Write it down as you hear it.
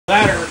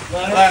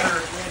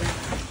Ladder.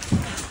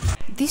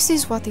 This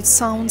is what it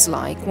sounds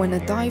like when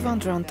a dive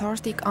under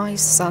Antarctic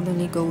ice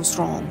suddenly goes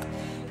wrong.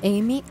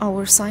 Amy,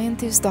 our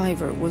scientist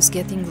diver, was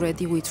getting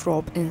ready with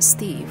Rob and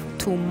Steve,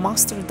 two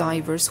master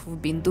divers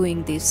who've been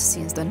doing this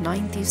since the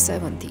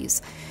 1970s.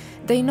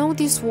 They know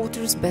these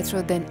waters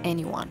better than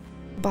anyone.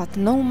 But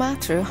no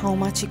matter how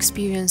much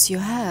experience you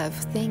have,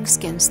 things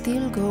can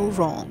still go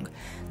wrong.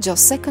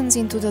 Just seconds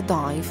into the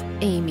dive,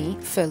 Amy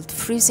felt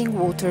freezing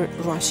water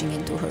rushing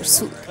into her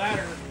suit.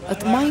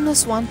 At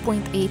minus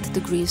 1.8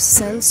 degrees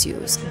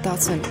Celsius,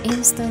 that's an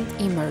instant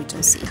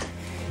emergency.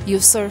 You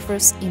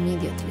surface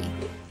immediately.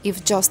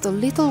 If just a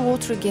little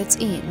water gets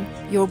in,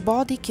 your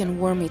body can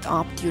warm it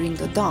up during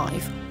the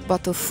dive,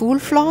 but a full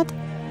flood?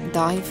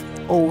 Dive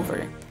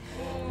over.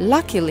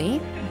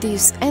 Luckily,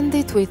 this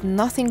ended with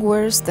nothing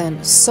worse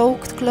than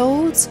soaked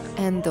clothes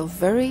and a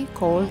very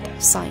cold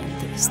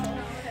scientist.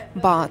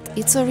 But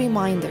it's a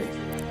reminder,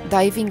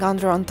 diving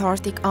under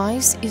Antarctic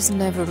ice is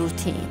never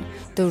routine.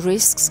 The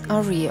risks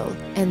are real,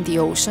 and the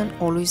ocean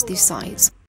always decides.